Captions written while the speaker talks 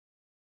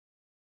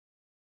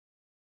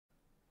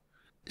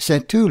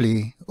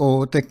Setuli,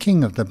 or the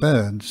King of the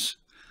Birds,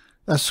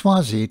 a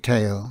Swazi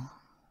tale.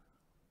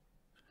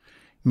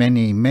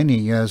 Many, many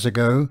years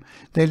ago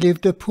there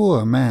lived a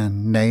poor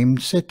man named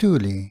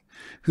Setuli,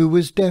 who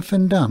was deaf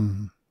and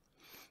dumb.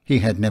 He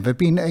had never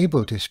been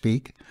able to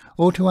speak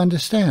or to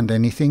understand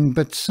anything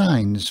but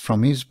signs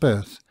from his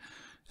birth,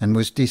 and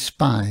was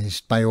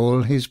despised by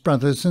all his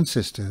brothers and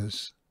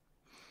sisters.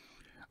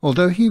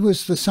 Although he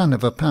was the son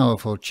of a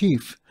powerful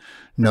chief,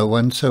 no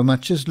one so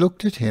much as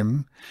looked at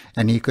him,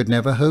 and he could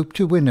never hope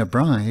to win a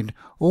bride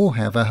or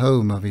have a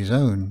home of his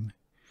own.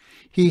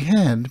 He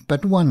had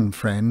but one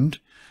friend,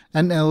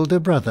 an elder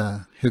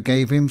brother, who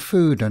gave him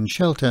food and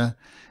shelter,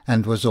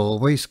 and was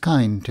always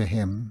kind to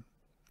him.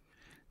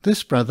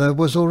 This brother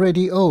was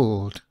already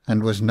old,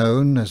 and was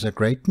known as a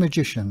great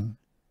magician.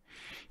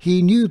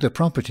 He knew the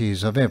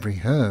properties of every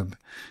herb,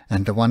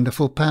 and the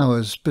wonderful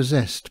powers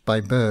possessed by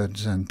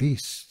birds and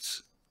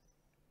beasts.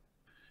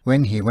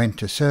 When he went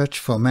to search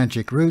for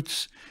magic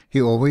roots,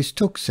 he always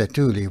took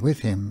Setuli with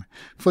him,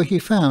 for he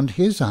found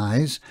his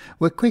eyes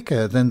were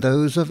quicker than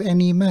those of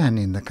any man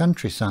in the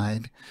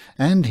countryside,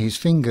 and his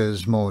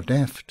fingers more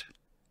deft.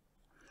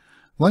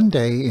 One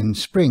day in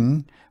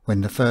spring,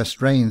 when the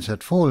first rains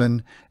had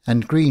fallen,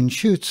 and green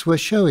shoots were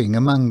showing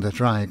among the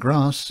dry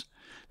grass,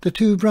 the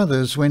two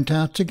brothers went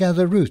out to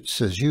gather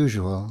roots as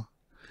usual.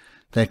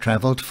 They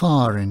travelled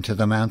far into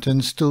the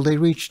mountains till they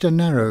reached a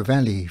narrow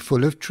valley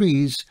full of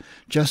trees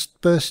just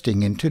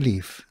bursting into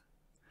leaf.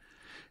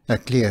 A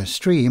clear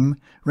stream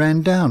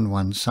ran down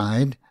one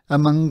side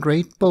among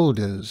great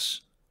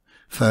boulders.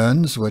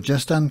 Ferns were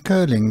just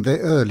uncurling their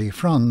early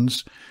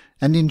fronds,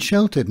 and in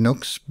sheltered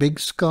nooks big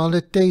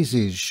scarlet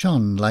daisies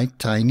shone like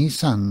tiny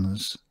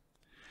suns.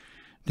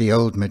 The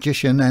old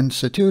magician and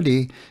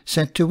Setuli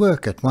set to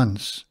work at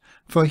once,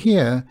 for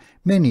here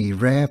many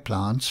rare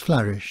plants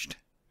flourished.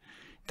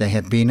 They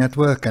had been at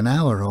work an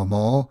hour or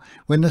more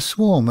when a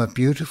swarm of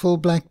beautiful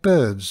black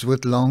birds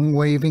with long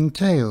waving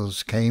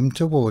tails came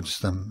towards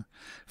them,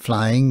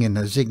 flying in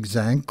a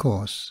zigzag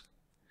course.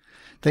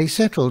 They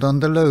settled on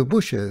the low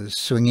bushes,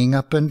 swinging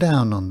up and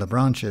down on the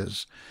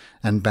branches,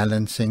 and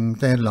balancing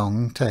their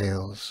long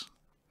tails.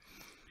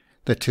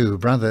 The two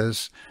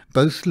brothers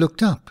both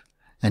looked up,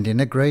 and in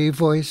a grave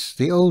voice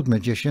the old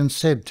magician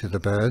said to the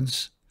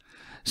birds,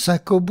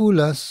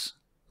 "Sakobulas,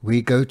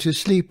 we go to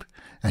sleep,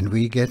 and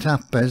we get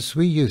up as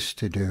we used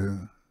to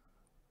do."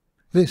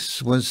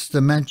 This was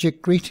the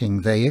magic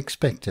greeting they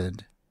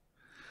expected.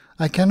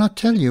 I cannot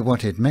tell you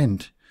what it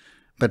meant,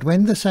 but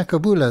when the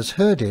Sakobulas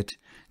heard it,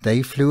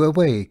 they flew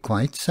away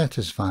quite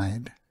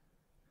satisfied.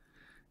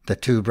 The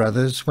two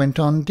brothers went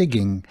on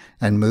digging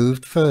and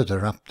moved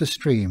further up the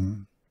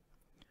stream.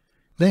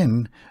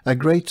 Then a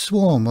great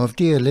swarm of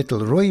dear little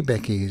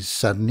rooibekkies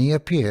suddenly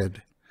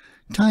appeared,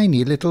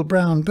 tiny little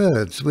brown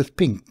birds with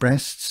pink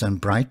breasts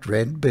and bright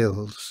red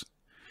bills.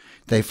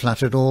 They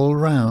fluttered all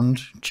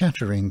round,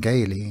 chattering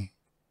gaily.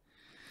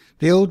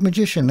 The old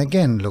magician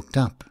again looked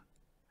up.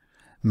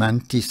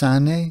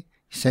 "Mantisane,"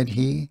 said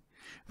he,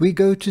 "we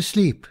go to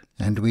sleep,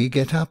 and we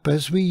get up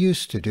as we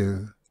used to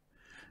do."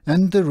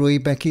 And the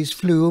rooibekkies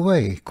flew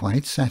away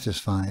quite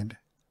satisfied.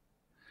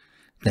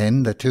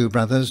 Then the two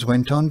brothers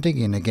went on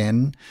digging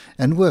again,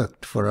 and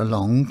worked for a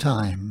long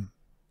time.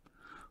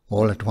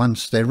 All at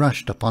once there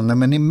rushed upon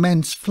them an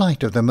immense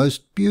flight of the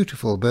most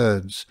beautiful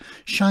birds,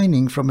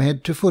 shining from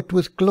head to foot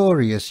with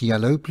glorious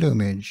yellow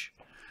plumage.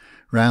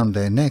 Round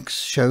their necks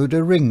showed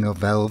a ring of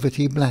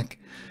velvety black,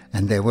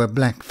 and there were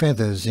black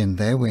feathers in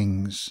their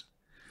wings.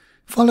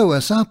 "Follow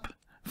us up!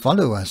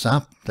 Follow us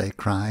up!" they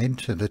cried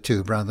to the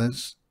two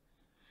brothers.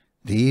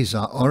 "These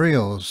are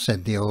orioles,"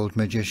 said the old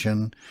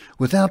magician.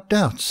 "Without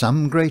doubt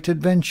some great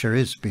adventure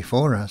is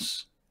before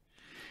us."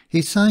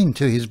 He signed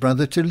to his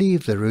brother to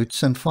leave the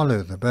roots and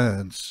follow the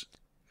birds.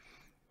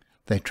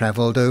 They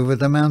travelled over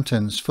the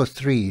mountains for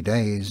 3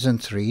 days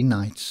and 3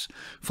 nights,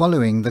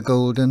 following the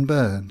golden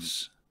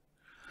birds.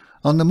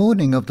 On the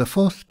morning of the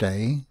 4th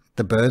day,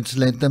 the birds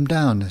led them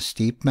down a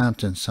steep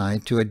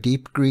mountainside to a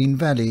deep green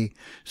valley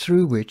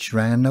through which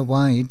ran a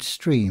wide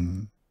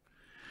stream.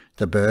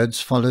 The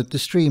birds followed the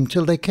stream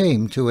till they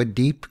came to a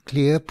deep,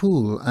 clear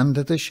pool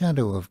under the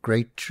shadow of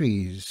great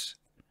trees.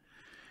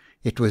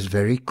 It was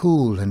very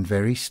cool and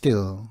very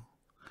still.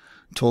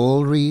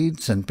 Tall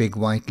reeds and big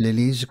white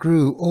lilies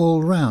grew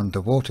all round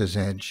the water's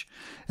edge,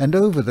 and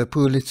over the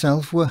pool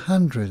itself were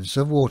hundreds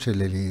of water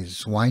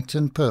lilies, white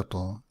and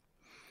purple.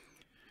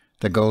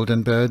 The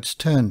golden birds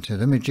turned to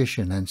the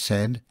magician and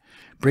said,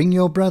 "Bring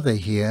your brother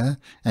here,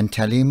 and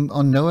tell him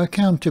on no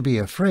account to be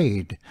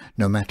afraid,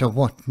 no matter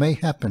what may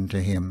happen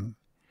to him.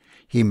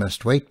 He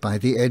must wait by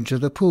the edge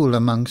of the pool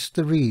amongst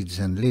the reeds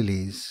and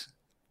lilies."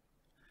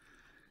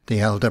 The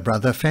elder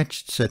brother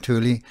fetched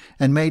Setuli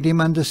and made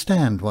him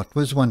understand what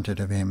was wanted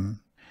of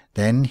him.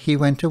 Then he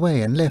went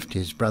away and left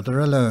his brother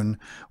alone,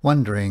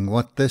 wondering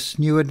what this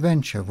new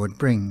adventure would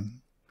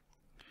bring.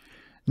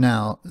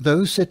 Now,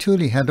 though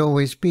Setuli had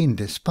always been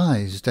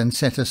despised and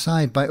set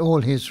aside by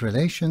all his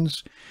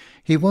relations,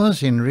 he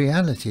was in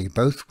reality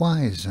both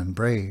wise and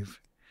brave.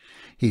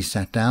 He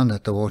sat down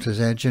at the water's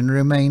edge and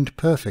remained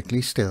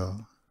perfectly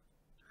still.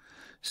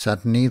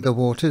 Suddenly the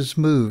waters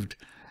moved,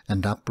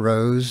 and up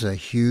rose a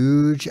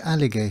huge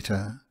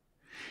alligator.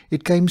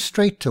 It came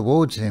straight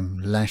towards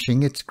him,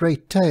 lashing its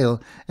great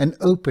tail and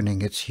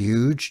opening its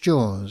huge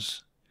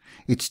jaws.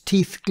 Its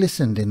teeth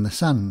glistened in the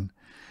sun,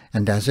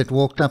 and as it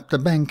walked up the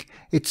bank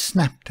it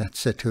snapped at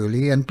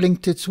Setuli and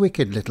blinked its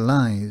wicked little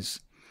eyes.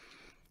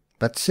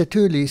 But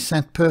Setuli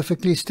sat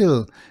perfectly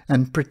still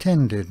and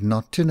pretended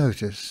not to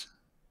notice.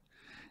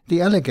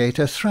 The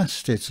alligator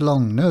thrust its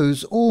long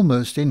nose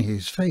almost in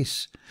his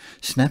face,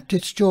 snapped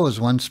its jaws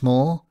once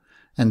more,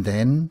 and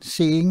then,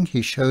 seeing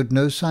he showed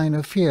no sign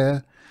of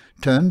fear,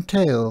 turned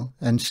tail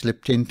and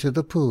slipped into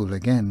the pool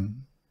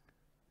again.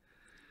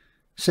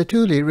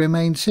 Setuli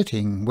remained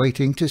sitting,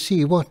 waiting to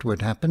see what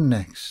would happen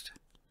next.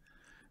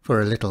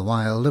 For a little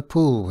while the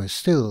pool was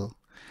still.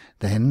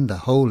 Then the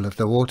whole of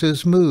the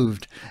waters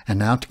moved,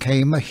 and out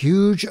came a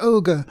huge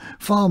ogre,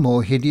 far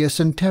more hideous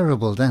and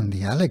terrible than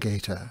the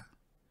alligator.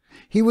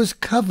 He was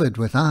covered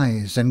with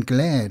eyes and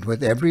glared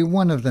with every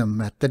one of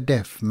them at the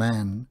deaf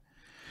man.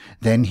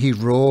 Then he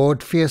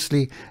roared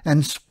fiercely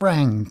and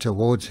sprang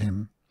towards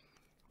him.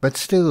 But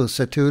still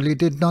Setuli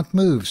did not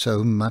move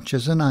so much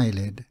as an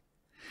eyelid.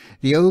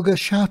 The ogre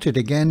shouted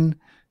again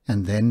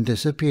and then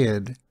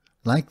disappeared,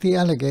 like the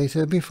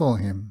alligator before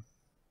him.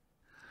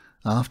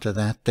 After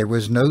that there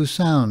was no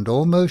sound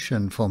or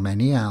motion for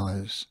many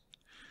hours.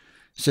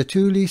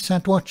 Setuli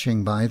sat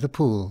watching by the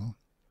pool.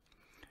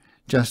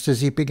 Just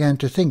as he began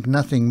to think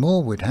nothing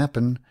more would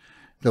happen,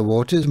 the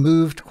waters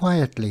moved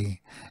quietly,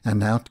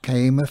 and out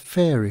came a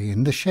fairy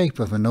in the shape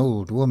of an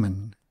old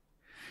woman.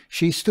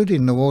 She stood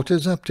in the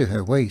waters up to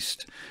her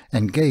waist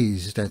and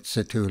gazed at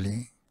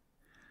Setuli.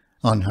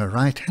 On her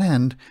right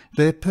hand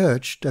there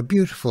perched a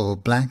beautiful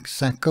black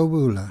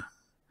sakobula,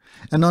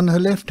 and on her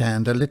left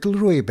hand a little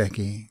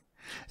rooibekkie,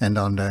 and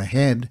on her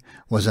head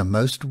was a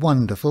most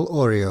wonderful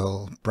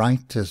aureole,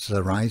 bright as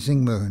the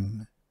rising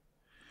moon.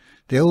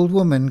 The old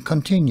woman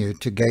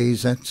continued to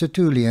gaze at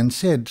Setuli and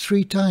said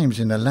 3 times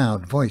in a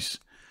loud voice,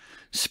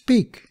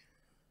 "Speak!"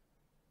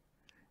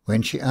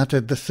 When she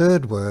uttered the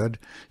 3rd word,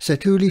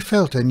 Setuli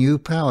felt a new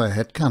power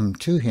had come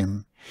to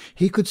him.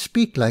 He could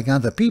speak like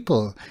other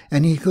people,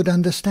 and he could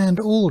understand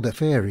all the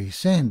fairy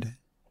said.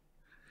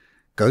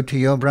 "Go to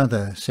your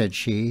brother," said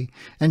she,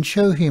 "and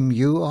show him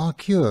you are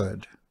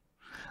cured.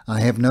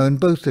 I have known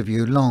both of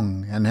you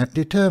long, and have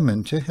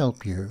determined to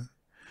help you.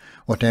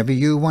 Whatever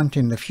you want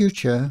in the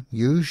future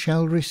you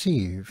shall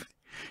receive.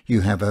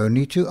 You have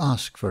only to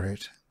ask for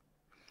it."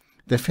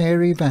 The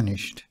fairy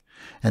vanished,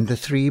 and the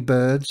 3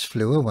 birds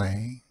flew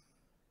away.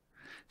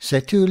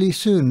 Setuli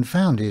soon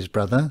found his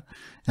brother,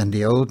 and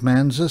the old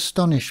man's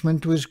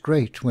astonishment was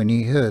great when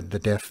he heard the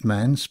deaf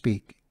man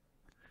speak.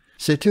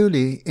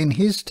 Setuli, in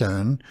his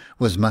turn,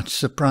 was much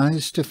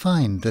surprised to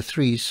find the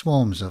 3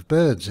 swarms of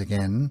birds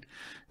again,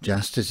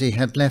 just as he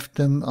had left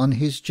them on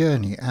his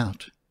journey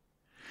out.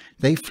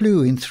 They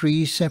flew in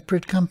 3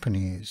 separate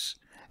companies,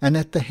 and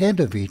at the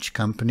head of each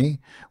company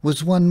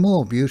was one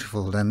more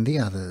beautiful than the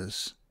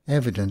others,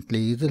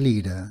 evidently the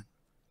leader.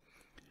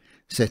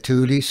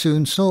 Setuli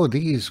soon saw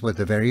these were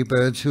the very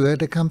birds who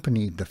had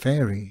accompanied the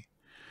fairy.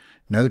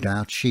 No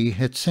doubt she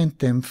had sent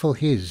them for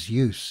his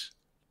use.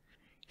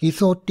 He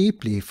thought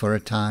deeply for a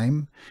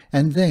time,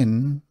 and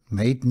then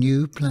made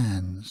new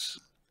plans.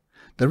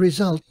 The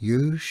result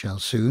you shall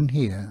soon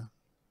hear.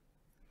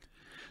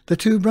 The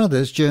 2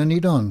 brothers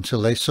journeyed on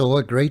till they saw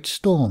a great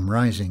storm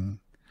rising.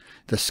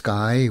 The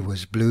sky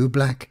was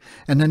blue-black,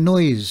 and a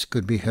noise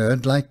could be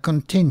heard like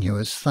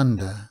continuous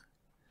thunder.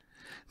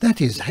 "That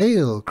is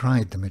hail,"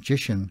 cried the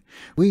magician.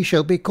 "We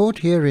shall be caught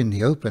here in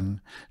the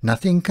open.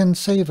 Nothing can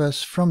save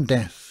us from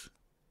death."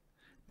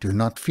 "Do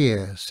not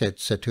fear," said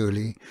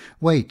Setuli.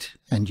 "Wait,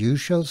 and you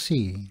shall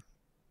see."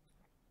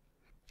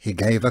 He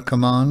gave a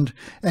command,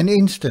 and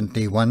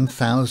instantly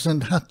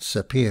 1,000 huts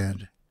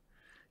appeared.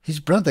 His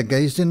brother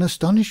gazed in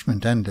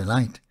astonishment and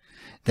delight.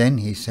 Then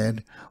he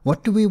said,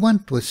 "What do we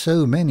want with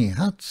so many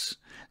huts?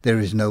 There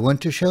is no one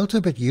to shelter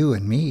but you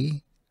and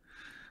me."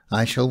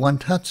 "I shall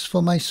want huts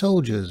for my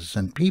soldiers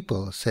and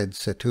people," said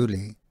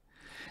Setuli.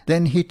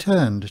 Then he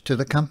turned to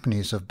the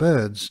companies of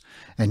birds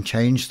and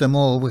changed them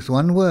all with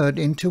one word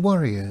into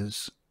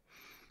warriors.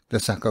 The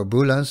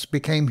Sakobulas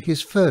became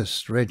his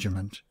first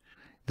regiment.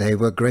 They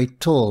were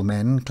great tall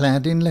men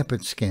clad in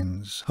leopard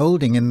skins,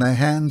 holding in their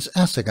hands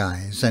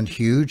assegais and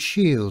huge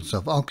shields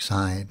of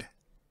ox-hide.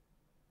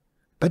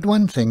 But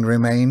one thing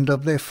remained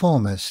of their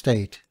former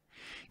state.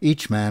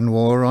 Each man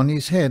wore on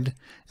his head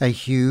a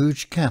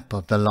huge cap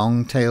of the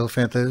long tail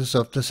feathers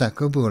of the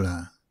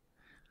Sakobula.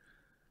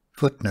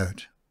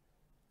 Footnote: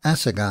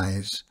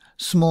 assegais,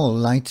 small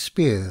light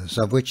spears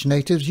of which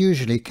natives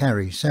usually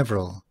carry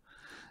several.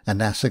 An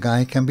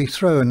assegai can be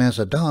thrown as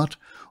a dart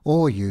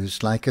or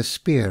used like a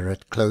spear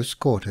at close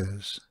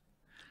quarters.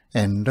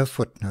 End of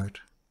footnote.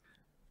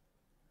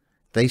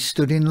 They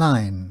stood in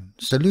line,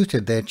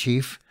 saluted their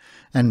chief,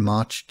 and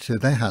marched to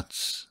their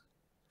huts.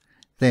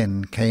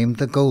 Then came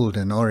the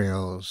golden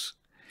orioles.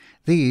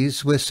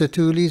 These were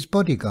Setuli's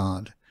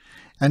bodyguard,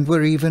 and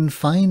were even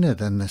finer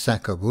than the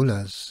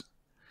Sakobulas.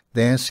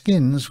 Their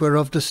skins were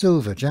of the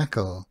silver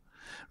jackal.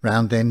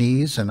 Round their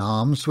knees and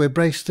arms were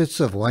bracelets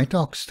of white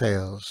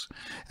ox-tails,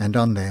 and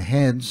on their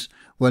heads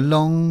were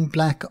long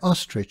black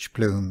ostrich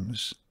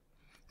plumes.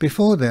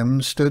 Before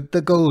them stood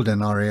the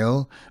golden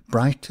oriole,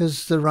 bright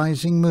as the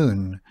rising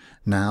moon,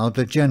 now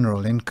the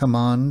general in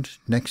command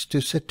next to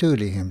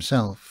Setuli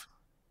himself.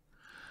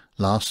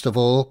 Last of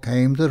all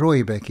came the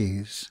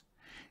rooibekkies.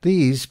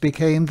 These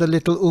became the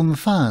little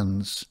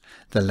umfaans,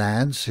 the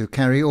lads who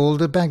carry all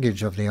the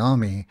baggage of the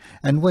army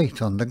and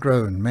wait on the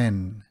grown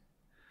men.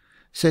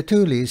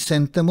 Setuli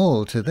sent them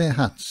all to their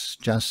huts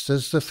just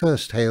as the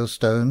first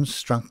hailstones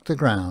struck the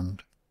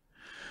ground.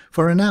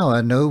 For an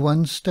hour no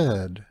one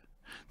stirred.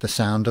 The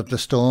sound of the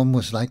storm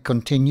was like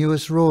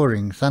continuous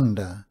roaring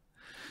thunder.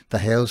 The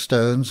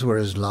hailstones were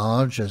as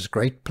large as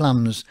great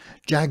plums,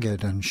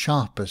 jagged and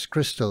sharp as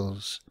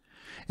crystals.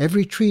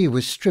 Every tree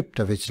was stripped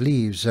of its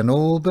leaves, and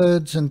all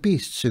birds and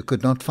beasts who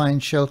could not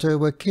find shelter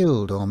were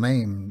killed or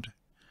maimed.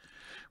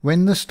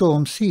 When the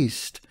storm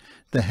ceased,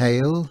 the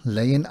hail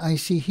lay in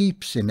icy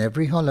heaps in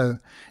every hollow,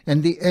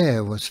 and the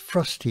air was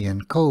frosty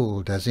and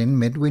cold as in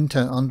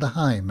midwinter on the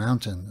high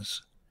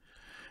mountains.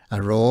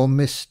 A raw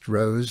mist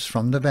rose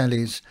from the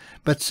valleys,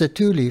 but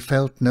Setuli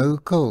felt no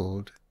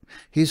cold.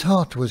 His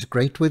heart was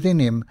great within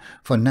him,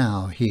 for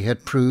now he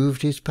had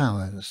proved his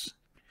powers.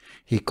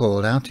 He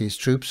called out his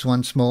troops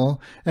once more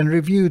and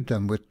reviewed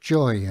them with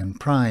joy and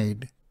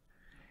pride.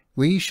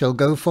 "We shall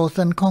go forth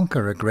and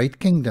conquer a great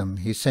kingdom,"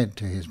 he said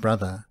to his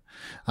brother.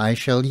 "I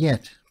shall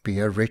yet be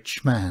a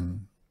rich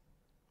man."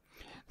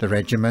 The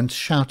regiments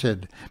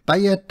shouted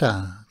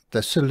 "Bayeta,"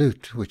 the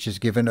salute which is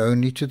given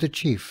only to the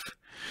chief,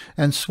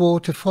 and swore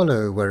to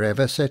follow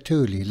wherever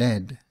Setuli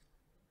led.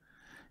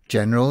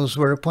 Generals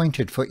were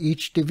appointed for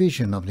each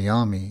division of the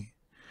army,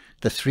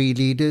 the 3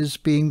 leaders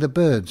being the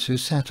birds who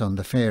sat on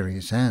the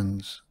fairies'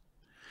 hands.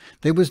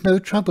 There was no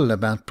trouble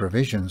about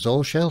provisions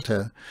or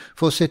shelter,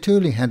 for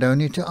Setuli had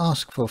only to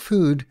ask for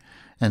food,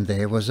 and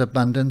there was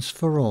abundance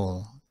for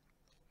all.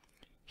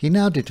 He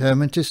now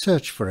determined to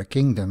search for a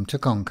kingdom to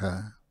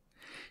conquer.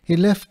 He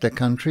left the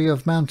country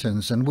of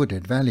mountains and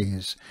wooded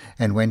valleys,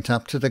 and went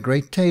up to the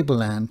great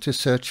tableland to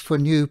search for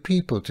new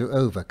people to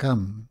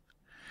overcome.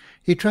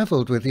 He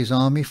travelled with his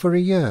army for a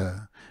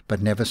year,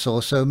 but never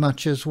saw so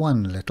much as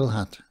one little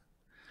hut.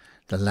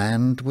 The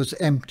land was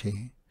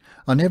empty.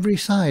 On every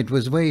side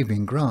was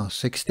waving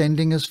grass,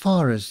 extending as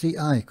far as the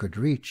eye could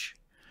reach.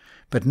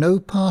 But no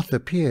path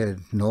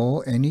appeared,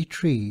 nor any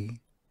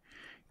tree.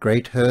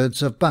 Great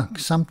herds of buck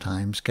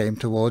sometimes came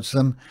towards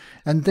them,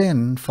 and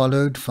then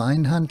followed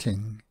fine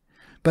hunting.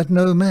 But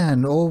no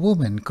man or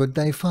woman could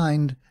they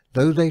find,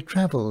 though they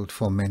travelled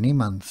for many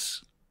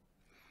months.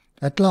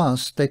 At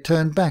last they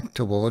turned back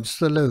towards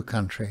the low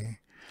country,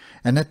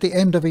 and at the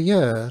end of a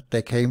year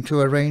they came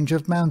to a range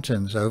of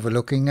mountains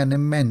overlooking an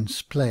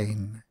immense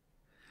plain.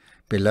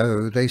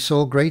 Below they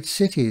saw great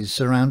cities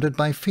surrounded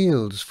by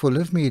fields full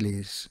of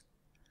mealies.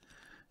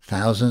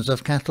 Thousands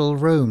of cattle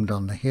roamed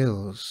on the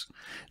hills.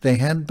 They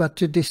had but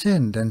to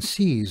descend and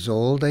seize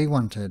all they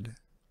wanted.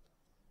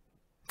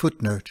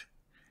 Footnote: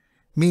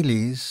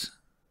 mealies,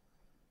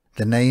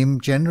 the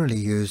name generally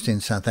used in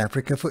South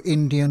Africa for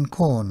Indian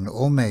corn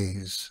or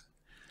maize.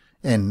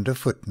 End of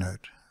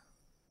footnote.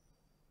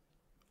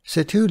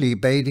 Setuli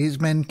bade his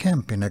men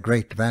camp in a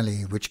great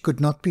valley which could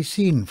not be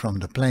seen from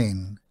the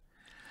plain.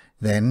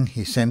 Then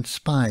he sent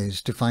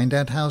spies to find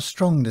out how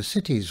strong the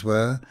cities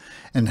were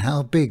and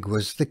how big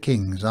was the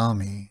king's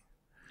army.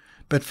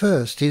 But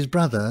first his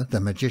brother, the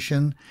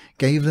magician,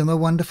 gave them a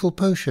wonderful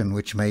potion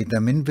which made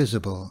them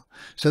invisible,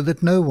 so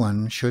that no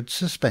one should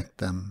suspect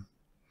them.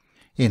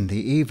 In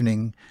the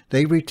evening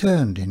they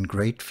returned in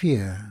great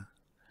fear.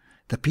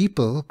 "The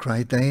people,"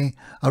 cried they,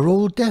 "are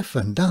all deaf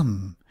and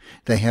dumb.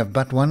 They have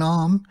but one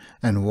arm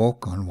and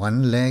walk on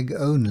one leg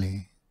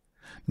only.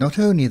 Not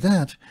only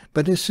that,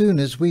 but as soon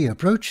as we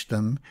approached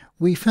them,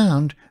 we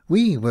found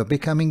we were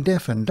becoming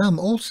deaf and dumb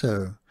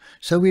also,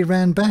 so we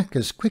ran back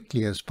as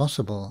quickly as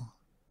possible."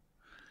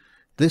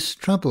 This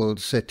troubled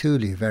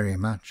Setuli very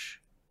much.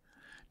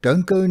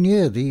 "Don't go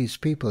near these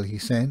people," he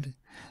said.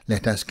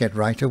 "Let us get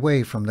right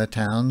away from the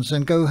towns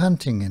and go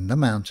hunting in the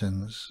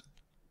mountains."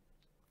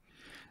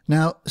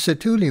 Now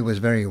Setuli was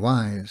very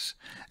wise,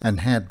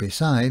 and had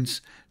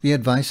besides the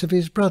advice of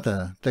his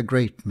brother, the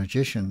great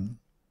magician.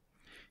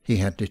 He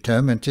had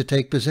determined to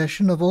take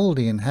possession of all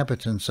the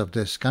inhabitants of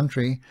this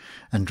country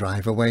and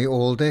drive away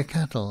all their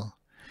cattle,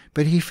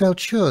 but he felt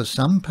sure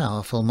some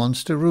powerful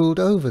monster ruled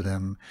over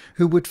them,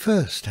 who would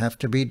first have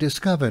to be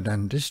discovered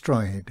and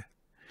destroyed.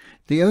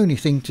 The only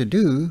thing to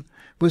do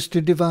was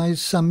to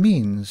devise some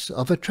means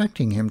of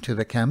attracting him to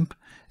the camp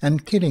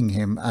and killing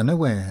him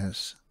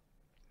unawares.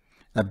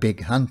 A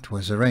big hunt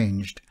was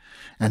arranged,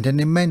 and an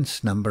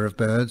immense number of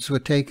birds were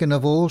taken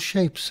of all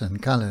shapes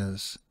and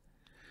colours.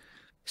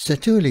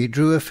 Setuli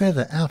drew a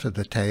feather out of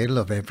the tail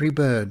of every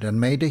bird and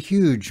made a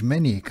huge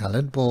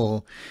many-coloured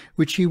ball,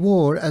 which he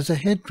wore as a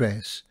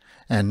headdress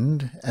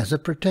and as a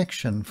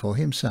protection for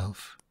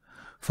himself,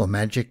 for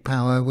magic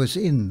power was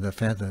in the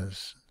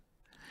feathers.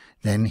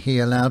 Then he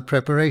allowed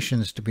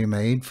preparations to be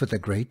made for the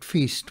great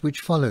feast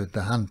which followed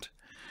the hunt,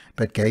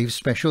 but gave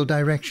special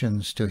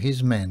directions to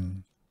his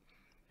men.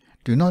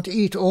 "Do not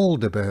eat all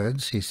the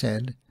birds," he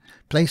said.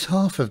 "Place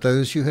half of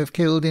those you have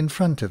killed in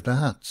front of the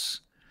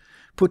huts.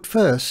 Put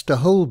first a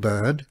whole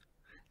bird,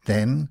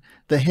 then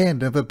the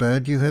head of a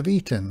bird you have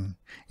eaten,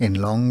 in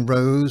long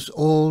rows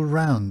all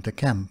round the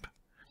camp,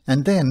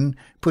 and then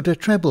put a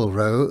treble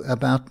row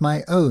about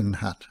my own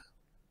hut."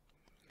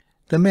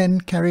 The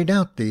men carried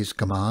out these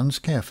commands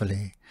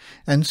carefully,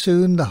 and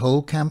soon the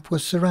whole camp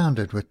was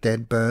surrounded with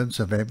dead birds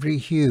of every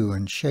hue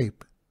and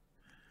shape.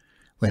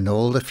 When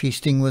all the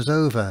feasting was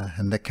over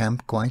and the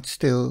camp quite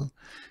still,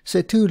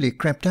 Setuli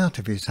crept out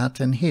of his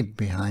hut and hid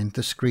behind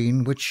the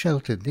screen which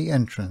sheltered the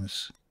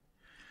entrance.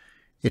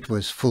 It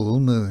was full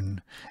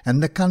moon,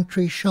 and the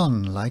country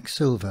shone like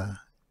silver.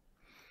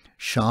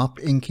 Sharp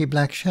inky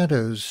black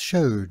shadows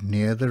showed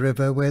near the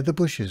river where the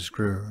bushes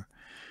grew,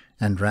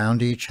 and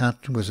round each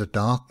hut was a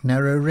dark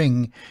narrow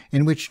ring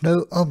in which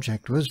no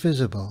object was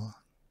visible.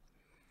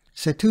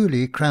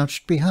 Setuli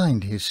crouched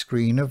behind his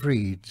screen of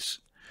reeds.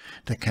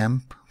 The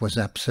camp was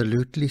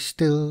absolutely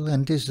still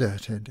and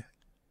deserted.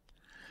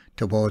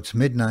 Towards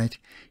midnight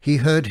he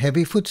heard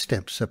heavy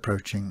footsteps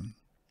approaching.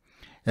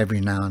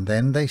 Every now and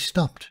then they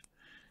stopped.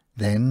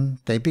 Then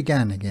they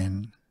began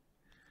again.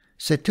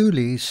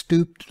 Setuli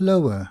stooped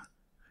lower.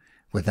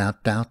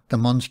 Without doubt the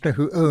monster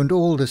who owned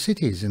all the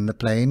cities in the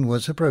plain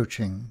was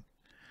approaching.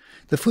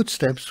 The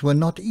footsteps were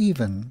not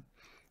even.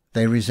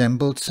 They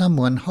resembled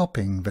someone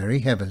hopping very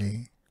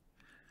heavily.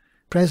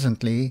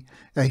 Presently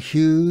a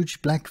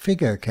huge black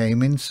figure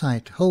came in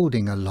sight,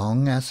 holding a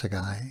long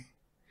assegai.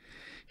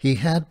 He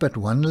had but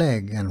one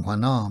leg and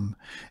one arm,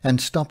 and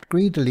stopped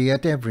greedily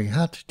at every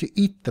hut to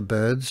eat the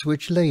birds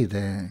which lay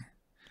there.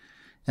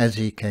 As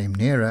he came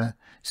nearer,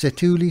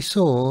 Setuli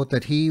saw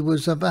that he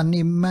was of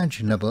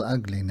unimaginable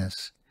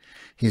ugliness.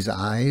 His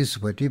eyes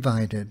were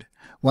divided.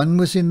 One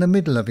was in the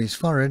middle of his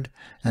forehead,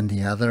 and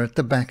the other at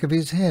the back of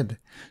his head,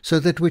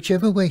 so that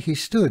whichever way he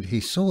stood he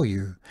saw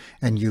you,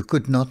 and you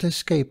could not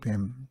escape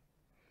him.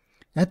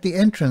 At the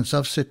entrance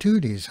of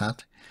Setuli's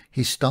hut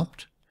he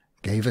stopped,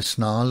 gave a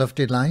snarl of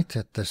delight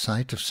at the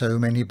sight of so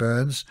many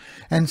birds,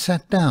 and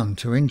sat down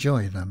to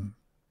enjoy them.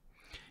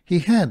 He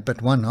had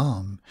but one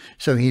arm,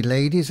 so he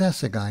laid his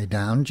assegai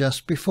down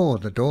just before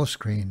the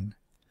door-screen.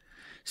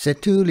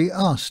 Setuli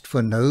asked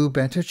for no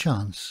better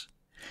chance.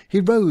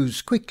 He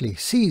rose quickly,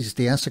 seized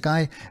the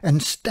assegai,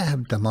 and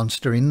stabbed the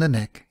monster in the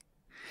neck.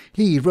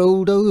 He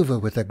rolled over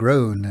with a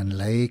groan and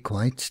lay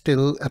quite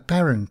still,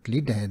 apparently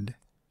dead.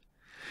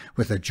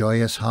 With a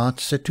joyous heart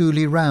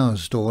Setuli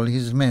roused all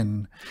his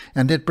men,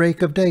 and at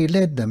break of day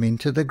led them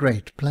into the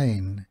great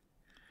plain.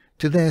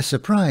 To their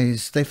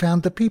surprise they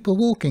found the people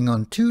walking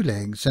on two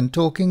legs and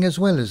talking as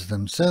well as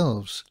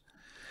themselves.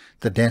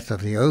 The death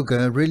of the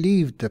ogre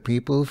relieved the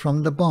people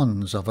from the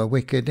bonds of a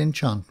wicked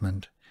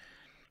enchantment,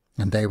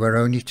 and they were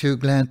only too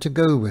glad to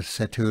go with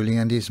Setuli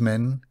and his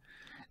men,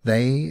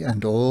 they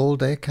and all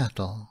their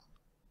cattle.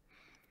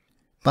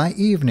 By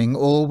evening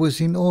all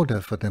was in order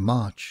for the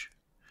march,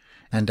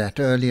 and at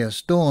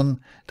earliest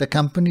dawn the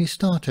company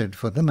started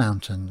for the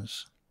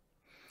mountains.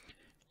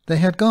 They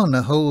had gone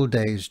a whole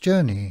day's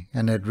journey,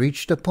 and had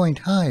reached a point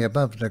high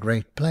above the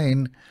great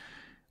plain,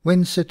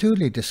 when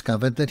Setuli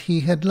discovered that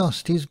he had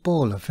lost his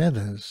ball of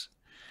feathers.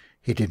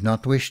 He did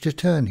not wish to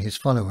turn his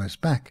followers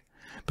back,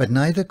 but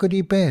neither could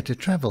he bear to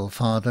travel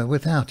farther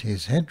without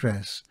his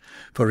headdress,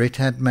 for it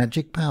had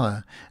magic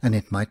power, and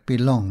it might be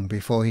long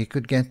before he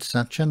could get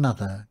such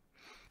another.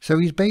 So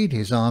he bade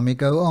his army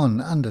go on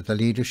under the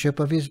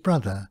leadership of his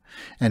brother,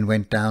 and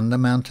went down the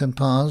mountain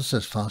paths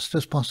as fast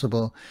as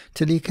possible,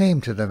 till he came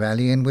to the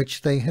valley in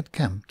which they had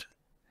camped.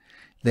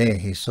 There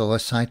he saw a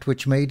sight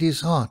which made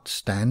his heart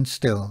stand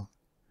still.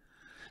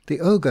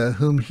 The ogre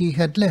whom he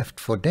had left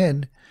for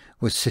dead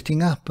was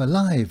sitting up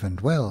alive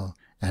and well,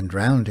 and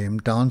round him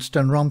danced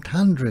and romped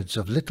hundreds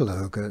of little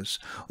ogres,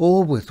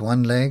 all with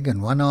one leg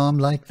and one arm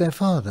like their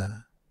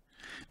father.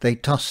 They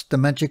tossed the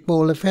magic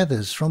ball of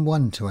feathers from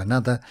one to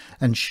another,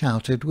 and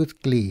shouted with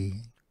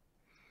glee.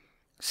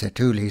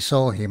 Setuli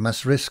saw he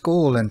must risk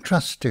all and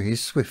trust to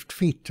his swift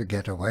feet to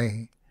get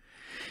away.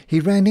 He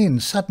ran in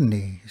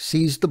suddenly,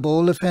 seized the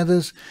ball of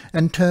feathers,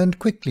 and turned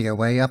quickly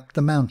away up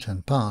the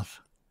mountain path.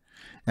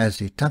 As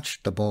he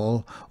touched the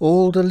ball,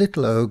 all the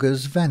little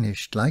ogres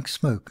vanished like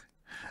smoke.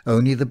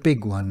 Only the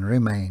big one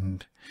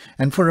remained,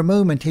 and for a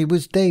moment he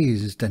was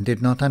dazed and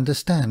did not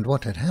understand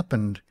what had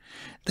happened.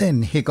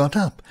 Then he got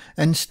up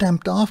and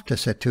stamped after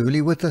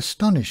Setuli with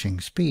astonishing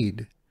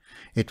speed.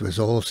 It was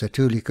all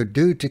Setuli could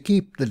do to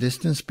keep the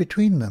distance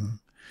between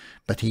them,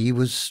 but he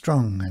was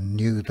strong and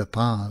knew the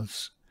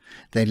paths.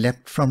 They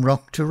leapt from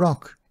rock to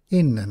rock,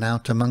 in and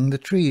out among the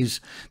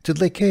trees, till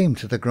they came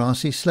to the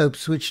grassy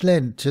slopes which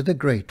led to the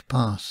great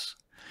pass.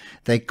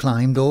 They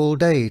climbed all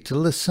day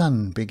till the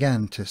sun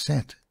began to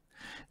set.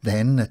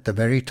 Then, at the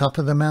very top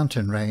of the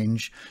mountain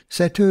range,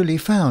 Setuli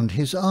found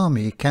his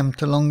army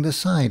camped along the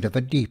side of a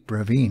deep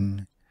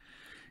ravine.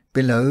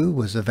 Below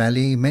was a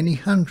valley many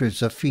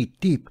hundreds of feet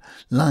deep,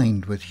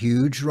 lined with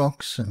huge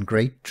rocks and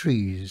great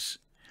trees.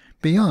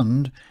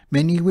 Beyond,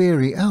 many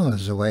weary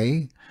hours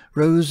away,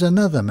 rose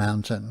another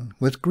mountain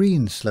with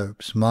green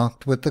slopes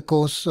marked with the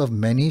course of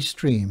many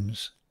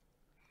streams.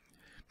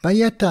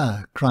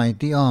 "Bayeta!" cried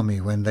the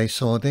army when they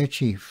saw their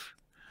chief.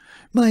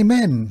 "My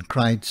men,"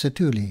 cried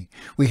Setuli,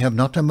 "we have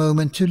not a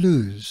moment to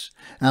lose.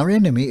 Our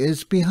enemy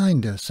is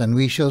behind us, and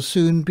we shall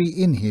soon be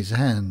in his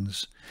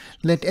hands.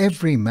 Let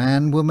every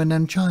man, woman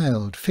and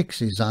child fix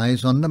his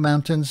eyes on the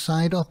mountain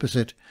side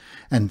opposite,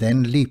 and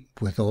then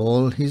leap with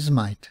all his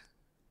might."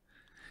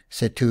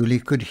 Setuli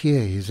could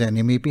hear his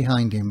enemy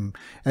behind him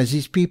as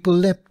his people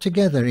leapt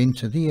together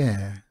into the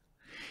air.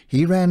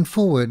 He ran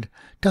forward,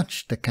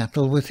 touched the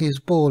cattle with his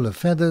ball of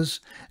feathers,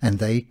 and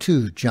they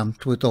too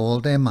jumped with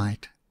all their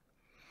might.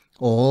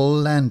 All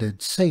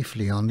landed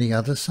safely on the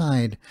other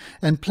side,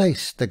 and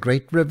placed the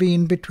great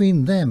ravine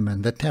between them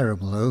and the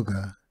terrible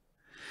ogre.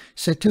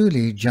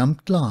 Setuli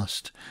jumped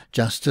last,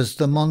 just as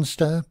the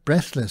monster,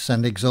 breathless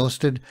and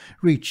exhausted,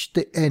 reached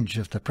the edge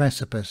of the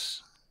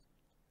precipice.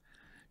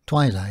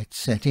 Twilight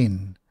set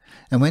in,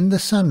 and when the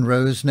sun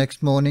rose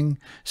next morning,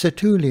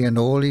 Setuli and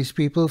all his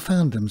people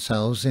found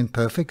themselves in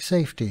perfect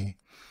safety,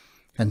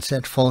 and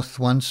set forth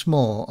once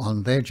more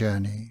on their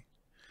journey.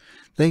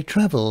 They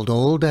travelled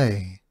all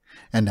day,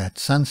 and at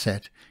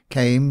sunset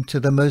came to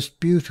the most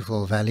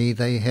beautiful valley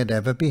they had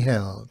ever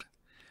beheld.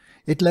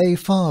 It lay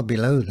far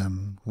below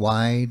them,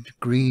 wide,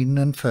 green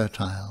and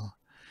fertile.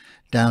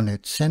 Down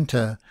its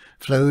centre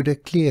flowed a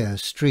clear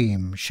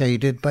stream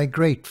shaded by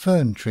great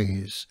fern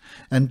trees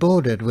and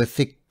bordered with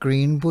thick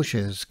green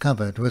bushes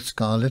covered with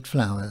scarlet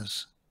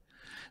flowers.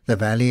 The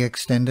valley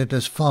extended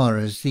as far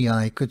as the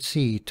eye could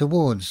see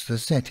towards the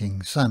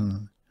setting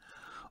sun.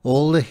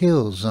 All the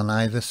hills on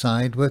either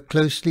side were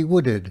closely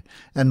wooded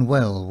and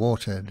well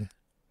watered.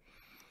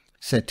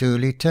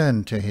 Setuli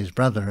turned to his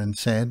brother and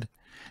said,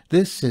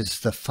 "This is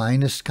the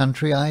finest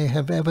country I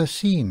have ever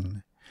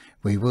seen.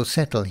 We will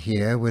settle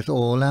here with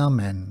all our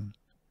men."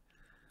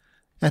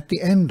 At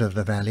the end of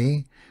the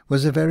valley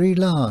was a very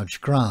large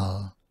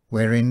kraal,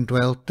 wherein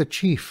dwelt the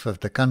chief of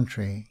the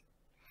country.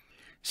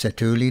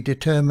 Setuli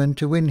determined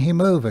to win him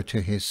over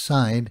to his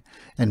side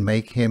and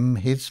make him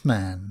his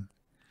man.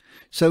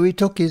 So he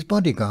took his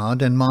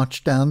bodyguard and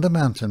marched down the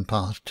mountain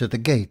path to the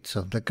gates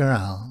of the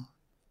kraal.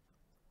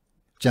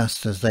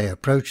 Just as they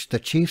approached the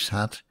chief's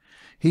hut,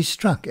 he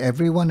struck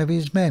every one of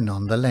his men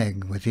on the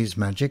leg with his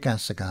magic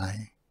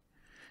assegai.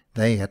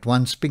 They at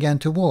once began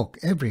to walk,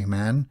 every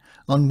man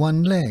on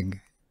one leg.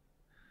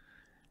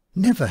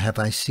 "Never have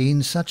I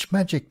seen such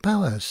magic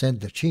power," said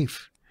the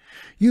chief.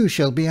 "You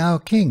shall be our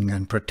king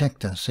and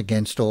protect us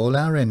against all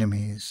our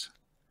enemies."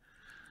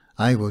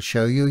 "I will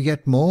show you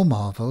yet more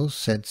marvels,"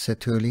 said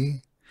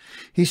Setuli.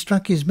 He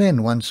struck his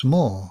men once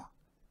more,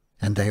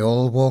 and they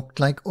all walked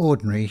like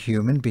ordinary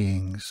human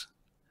beings.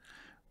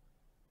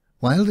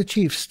 While the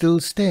chief still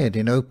stared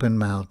in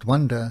open-mouthed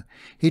wonder,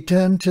 he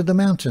turned to the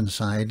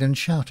mountain-side and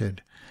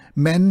shouted,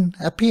 "Men,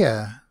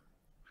 appear!"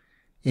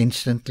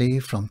 Instantly,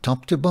 from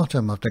top to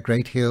bottom of the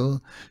great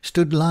hill,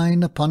 stood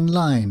line upon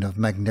line of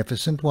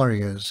magnificent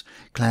warriors,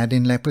 clad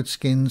in leopard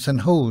skins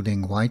and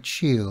holding white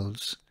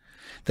shields.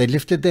 They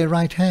lifted their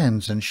right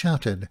hands and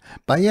shouted,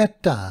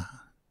 "Bayeta!"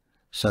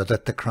 so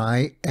that the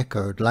cry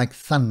echoed like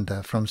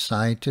thunder from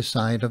side to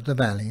side of the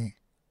valley.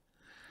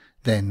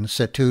 Then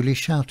Setuli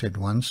shouted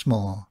once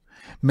more,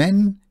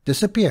 "Men,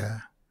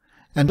 disappear!"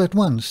 and at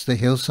once the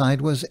hillside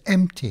was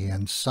empty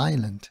and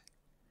silent.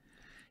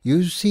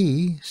 "You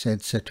see,"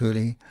 said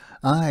Setuli,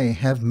 "I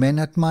have men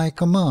at my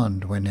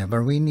command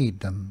whenever we need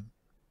them."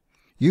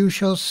 "You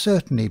shall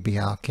certainly be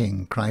our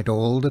king," cried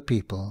all the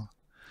people.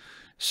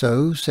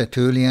 So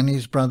Setuli and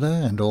his brother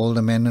and all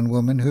the men and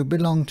women who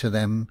belonged to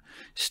them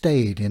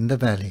stayed in the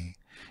valley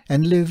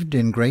and lived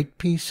in great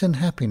peace and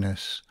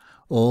happiness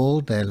all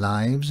their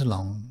lives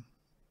long.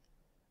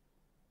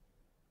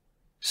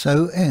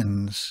 So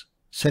ends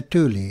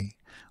Setuli,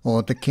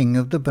 or the King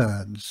of the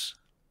Birds.